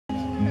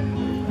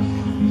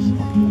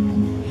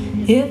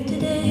If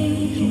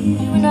today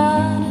were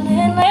not an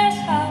endless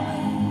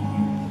highway,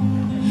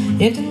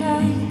 if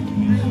tonight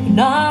were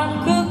not a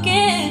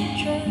crooked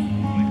trail,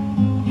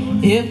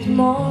 if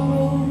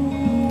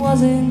tomorrow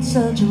wasn't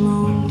such a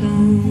long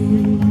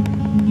time,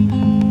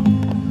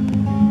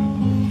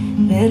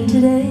 then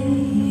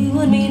today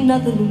would mean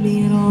nothing to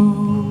me at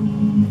all.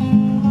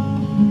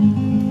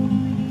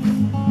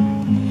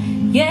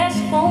 Yes,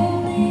 if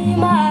only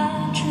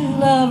my true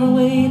love were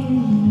waiting,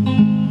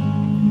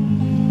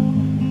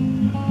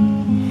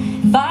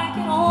 if I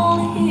could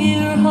only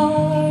hear her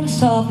heart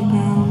softly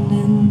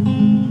pounding,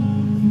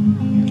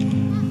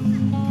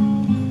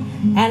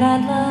 and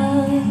I'd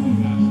lie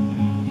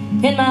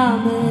in my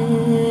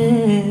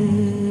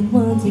bed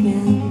once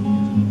again.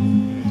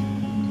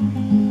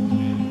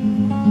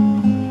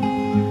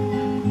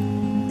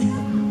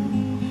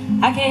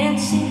 I can't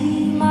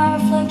see my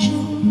reflection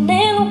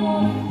in the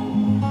water,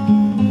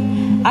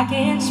 I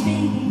can't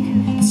speak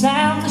the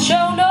sounds that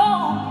show no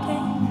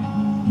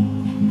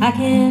pain, I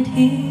can't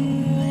hear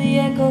the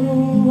echo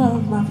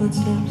of my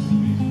footsteps,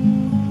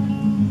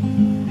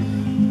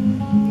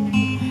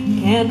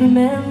 can't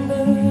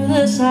remember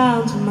the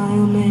sounds of my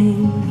own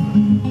name.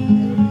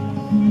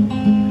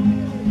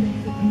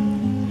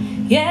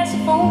 Yes,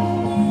 if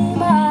only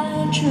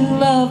my true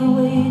love were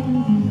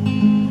waiting,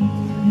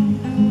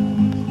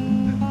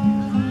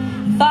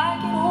 if I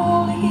could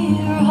only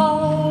hear her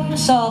heart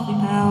softly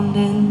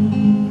pounding,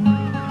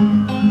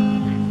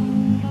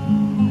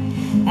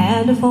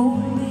 and if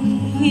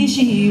only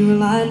she were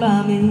lying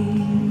by me,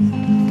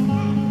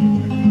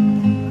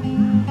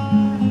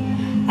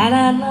 and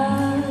I'd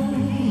lie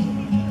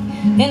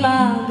in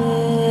my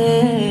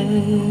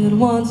bed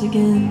once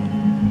again.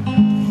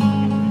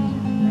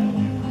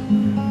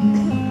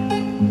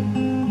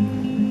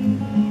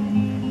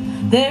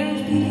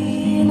 There's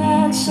beauty in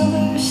that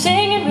silver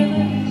singing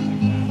river,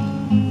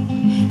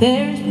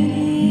 there's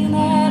beauty in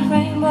that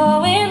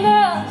rainbow in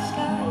the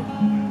sky.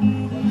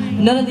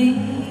 None of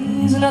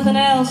these and nothing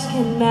else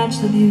can match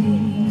the beauty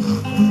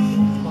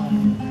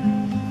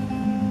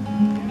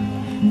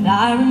that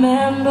I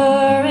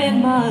remember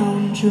in my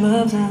own true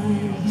love's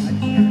eyes.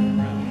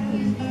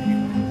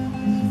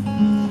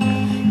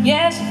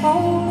 Yes, if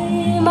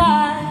only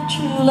my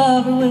true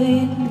love were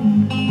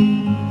waiting,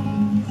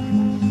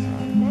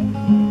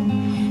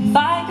 if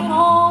I could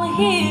only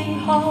hear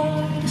her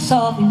heart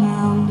softly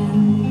pounding,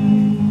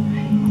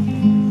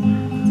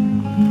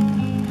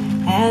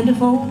 and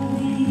if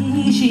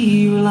only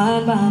she were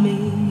lying by me,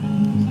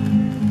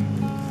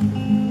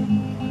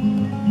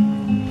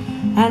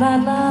 and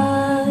I'd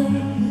lie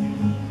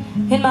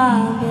in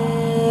my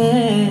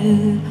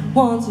bed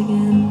once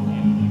again.